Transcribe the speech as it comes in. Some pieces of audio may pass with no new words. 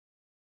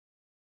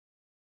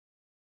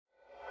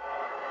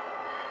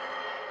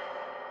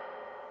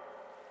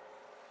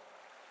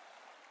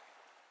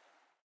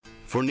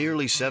For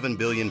nearly 7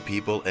 billion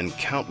people and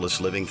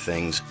countless living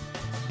things,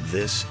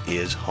 this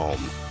is home.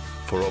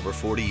 For over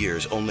 40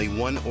 years, only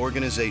one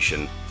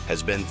organization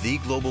has been the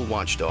global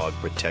watchdog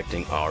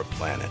protecting our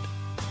planet.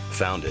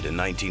 Founded in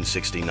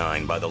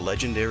 1969 by the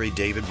legendary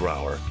David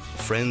Brower,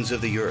 Friends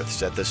of the Earth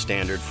set the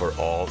standard for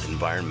all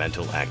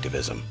environmental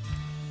activism.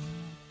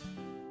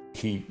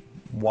 He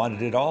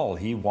wanted it all.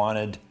 He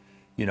wanted,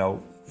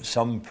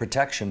 some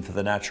protection for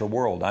the natural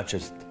world, not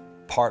just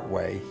part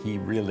way. He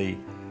really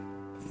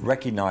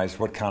recognized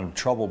what kind of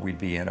trouble we'd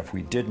be in if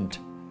we didn't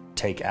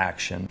take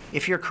action.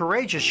 If you're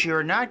courageous,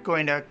 you're not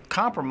going to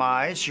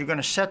compromise. You're going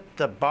to set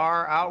the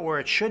bar out where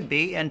it should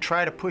be and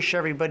try to push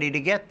everybody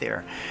to get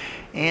there.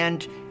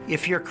 And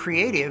if you're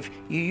creative,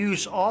 you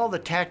use all the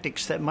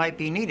tactics that might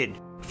be needed.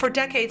 For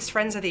decades,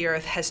 Friends of the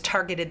Earth has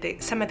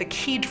targeted some of the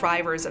key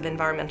drivers of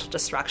environmental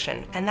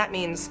destruction, and that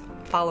means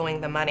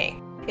following the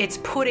money. It's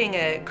putting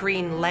a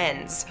green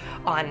lens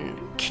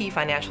on key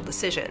financial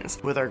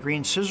decisions. With our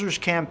Green Scissors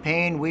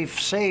campaign, we've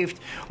saved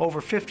over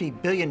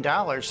 $50 billion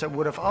that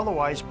would have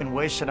otherwise been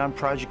wasted on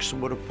projects that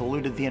would have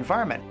polluted the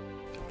environment.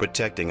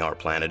 Protecting our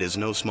planet is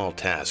no small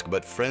task,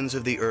 but Friends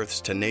of the Earth's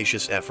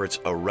tenacious efforts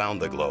around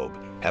the globe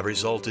have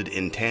resulted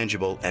in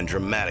tangible and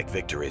dramatic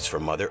victories for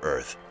Mother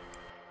Earth.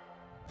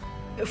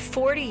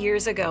 40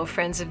 years ago,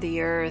 Friends of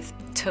the Earth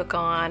took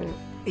on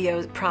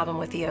the problem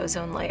with the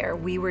ozone layer.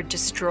 We were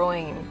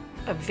destroying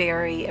a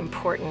very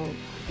important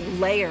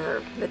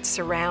layer that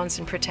surrounds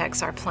and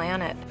protects our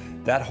planet.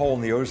 That hole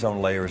in the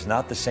ozone layer is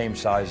not the same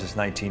size as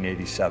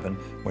 1987,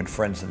 when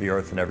Friends of the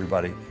Earth and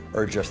everybody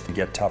urged us to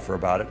get tougher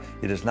about it.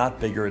 It is not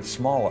bigger, it's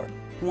smaller.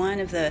 One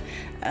of the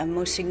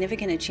most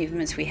significant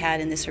achievements we had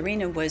in this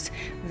arena was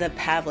the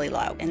Pavley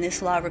Law. And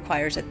this law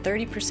requires a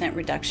 30%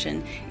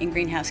 reduction in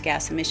greenhouse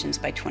gas emissions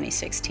by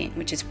 2016,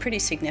 which is pretty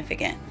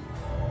significant.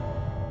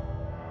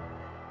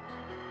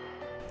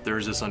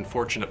 There's this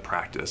unfortunate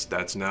practice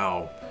that's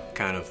now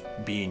kind of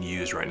being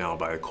used right now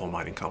by coal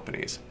mining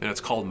companies, and it's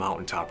called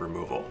mountaintop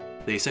removal.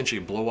 They essentially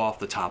blow off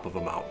the top of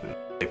a mountain.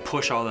 They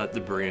push all that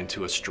debris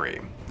into a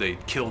stream. They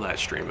kill that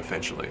stream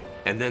eventually,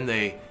 and then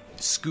they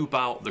scoop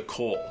out the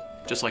coal,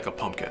 just like a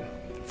pumpkin.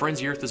 Friends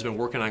of the Earth has been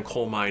working on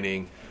coal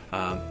mining,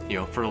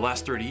 for the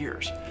last 30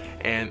 years.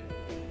 And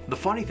the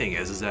funny thing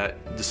is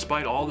that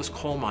despite all this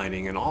coal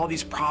mining and all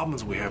these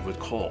problems we have with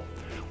coal,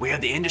 we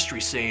have the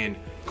industry saying,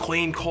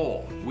 clean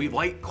coal, we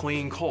like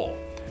clean coal.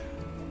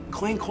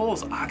 Clean coal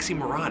is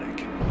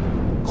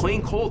oxymoronic.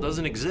 Clean coal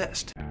doesn't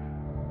exist.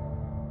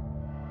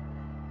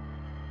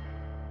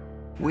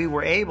 We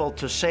were able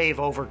to save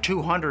over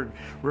 200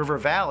 river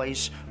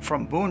valleys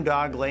from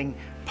boondoggling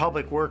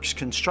public works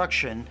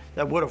construction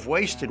that would have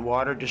wasted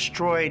water,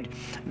 destroyed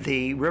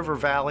the river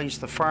valleys,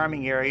 the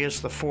farming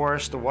areas, the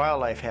forest, the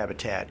wildlife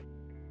habitat.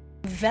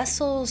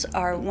 Vessels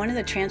are one of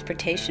the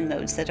transportation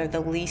modes that are the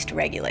least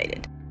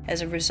regulated.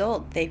 As a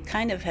result, they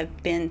kind of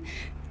have been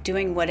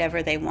doing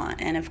whatever they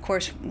want. And of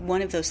course,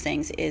 one of those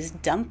things is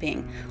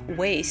dumping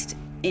waste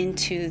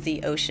into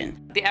the ocean.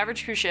 The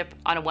average cruise ship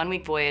on a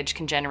one-week voyage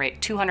can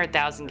generate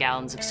 200,000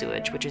 gallons of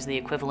sewage, which is the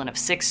equivalent of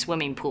 6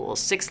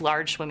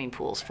 large swimming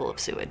pools full of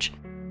sewage.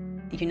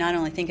 You not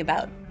only think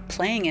about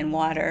playing in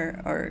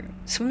water or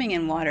swimming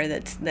in water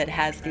that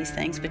has these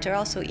things, but you're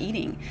also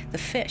eating the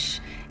fish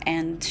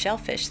and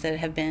shellfish that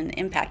have been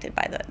impacted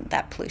by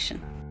that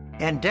pollution.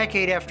 And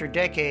decade after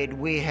decade,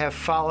 we have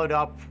followed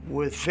up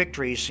with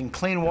victories in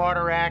Clean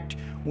Water Act,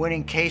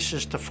 winning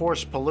cases to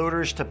force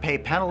polluters to pay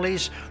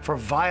penalties for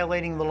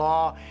violating the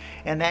law,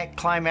 and that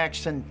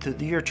climaxed into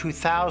the year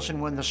 2000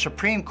 when the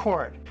Supreme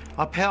Court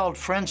upheld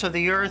Friends of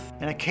the Earth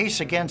in a case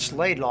against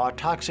Laidlaw, a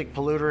toxic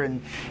polluter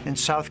in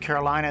South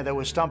Carolina that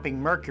was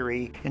dumping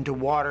mercury into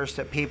waters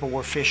that people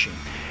were fishing.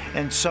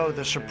 And so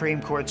the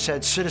Supreme Court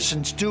said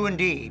citizens do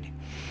indeed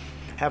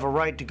have a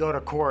right to go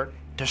to court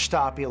to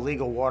stop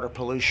illegal water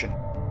pollution.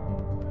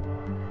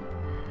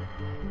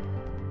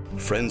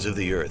 Friends of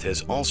the Earth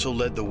has also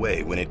led the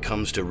way when it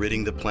comes to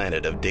ridding the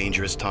planet of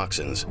dangerous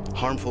toxins,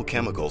 harmful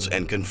chemicals,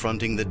 and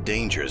confronting the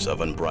dangers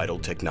of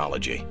unbridled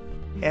technology.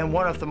 And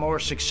one of the more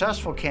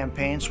successful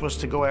campaigns was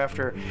to go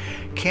after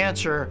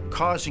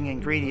cancer-causing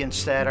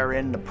ingredients that are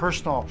in the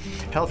personal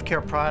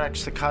healthcare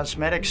products, the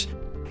cosmetics.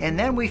 And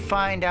then we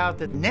find out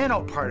that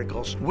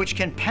nanoparticles, which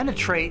can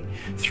penetrate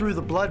through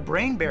the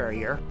blood-brain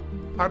barrier,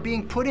 are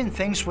being put in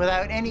things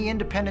without any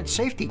independent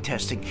safety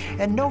testing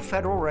and no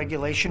federal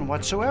regulation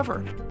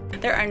whatsoever.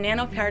 There are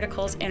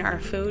nanoparticles in our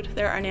food,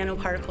 there are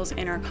nanoparticles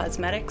in our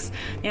cosmetics,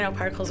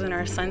 nanoparticles in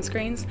our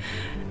sunscreens,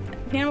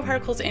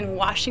 nanoparticles in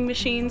washing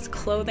machines,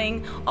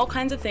 clothing, all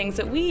kinds of things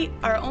that we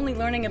are only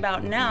learning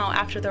about now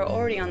after they're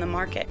already on the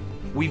market.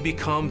 We've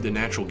become the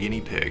natural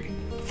guinea pig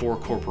for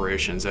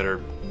corporations that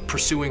are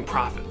pursuing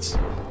profits.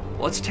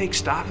 Let's take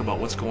stock about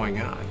what's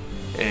going on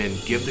and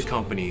give the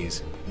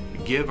companies,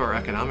 give our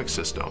economic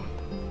system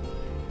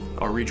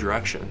a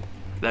redirection.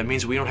 That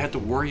means we don't have to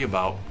worry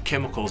about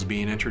chemicals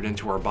being entered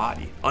into our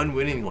body,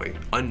 unwittingly,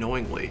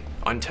 unknowingly,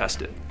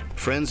 untested.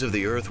 Friends of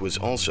the Earth was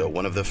also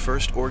one of the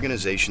first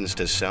organizations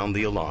to sound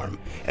the alarm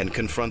and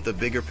confront the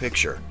bigger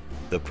picture,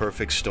 the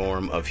perfect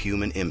storm of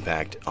human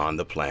impact on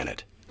the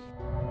planet.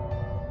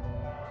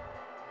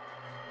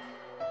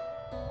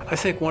 I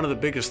think one of the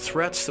biggest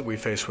threats that we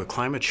face with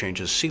climate change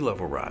is sea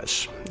level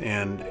rise.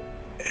 And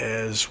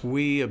as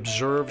we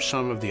observe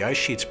some of the ice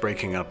sheets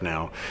breaking up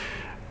now,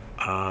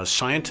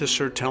 scientists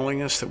are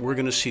telling us that we're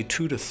going to see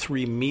 2 to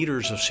 3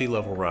 meters of sea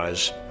level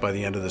rise by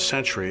the end of the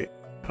century.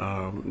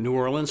 New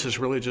Orleans is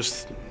really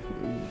just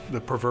the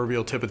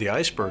proverbial tip of the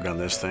iceberg on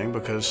this thing,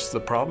 because the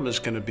problem is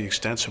going to be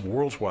extensive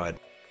worldwide.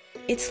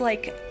 It's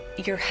like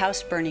your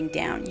house burning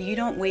down. You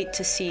don't wait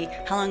to see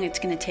how long it's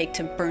going to take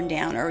to burn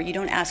down, or you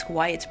don't ask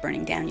why it's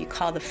burning down. You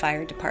call the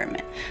fire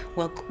department.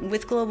 Well,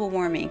 with global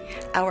warming,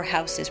 our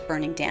house is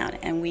burning down,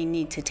 and we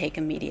need to take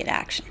immediate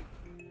action.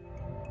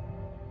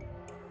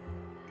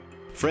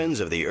 Friends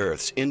of the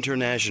Earth's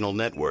international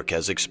network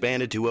has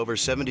expanded to over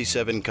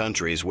 77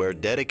 countries where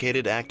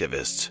dedicated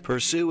activists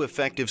pursue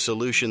effective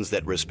solutions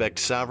that respect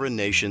sovereign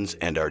nations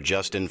and are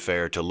just and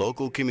fair to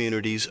local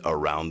communities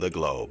around the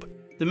globe.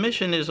 The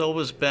mission has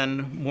always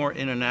been more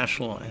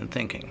international in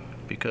thinking,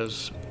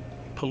 because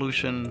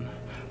pollution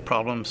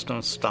problems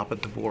don't stop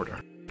at the border.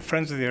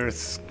 Friends of the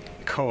Earth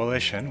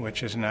Coalition,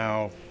 which is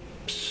now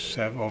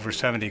over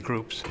 70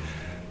 groups,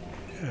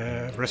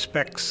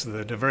 respects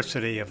the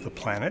diversity of the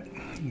planet,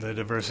 the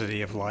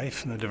diversity of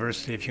life, and the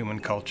diversity of human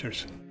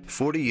cultures.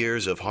 40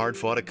 years of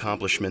hard-fought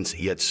accomplishments,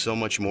 yet so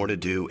much more to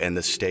do, and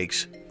the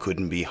stakes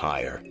couldn't be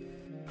higher.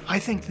 I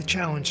think the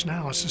challenge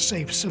now is to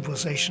save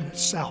civilization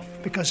itself,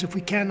 because if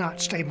we cannot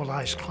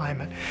stabilize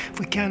climate, if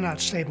we cannot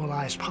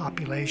stabilize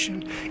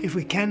population, if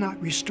we cannot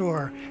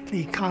restore the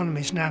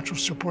economy's natural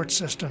support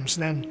systems,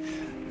 then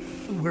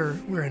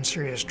we're in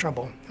serious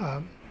trouble.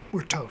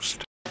 We're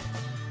toast.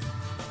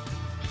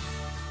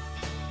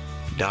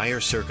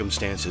 Dire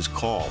circumstances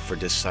call for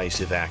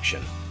decisive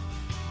action.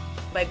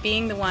 By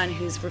being the one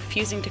who's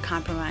refusing to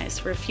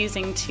compromise,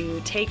 refusing to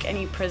take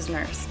any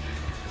prisoners,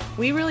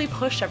 we really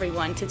push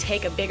everyone to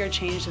take a bigger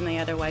change than they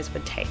otherwise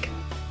would take.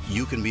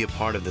 You can be a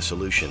part of the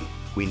solution.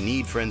 We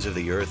need Friends of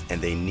the Earth,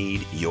 and they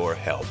need your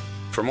help.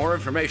 For more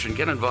information,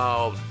 get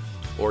involved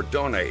or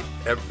donate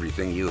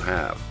everything you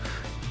have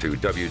to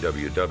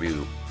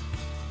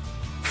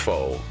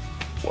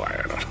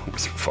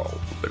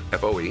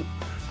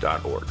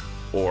FOE.org.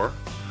 Or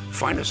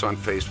find us on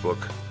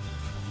Facebook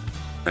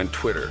and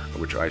Twitter,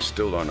 which I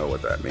still don't know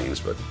what that means,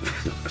 but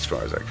as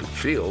far as I can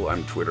feel,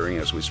 I'm twittering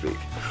as we speak.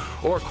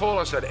 Or call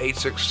us at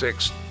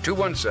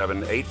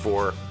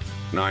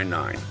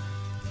 866-217-8499.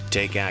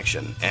 Take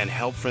action and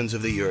help Friends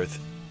of the Earth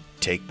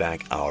take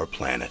back our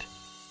planet.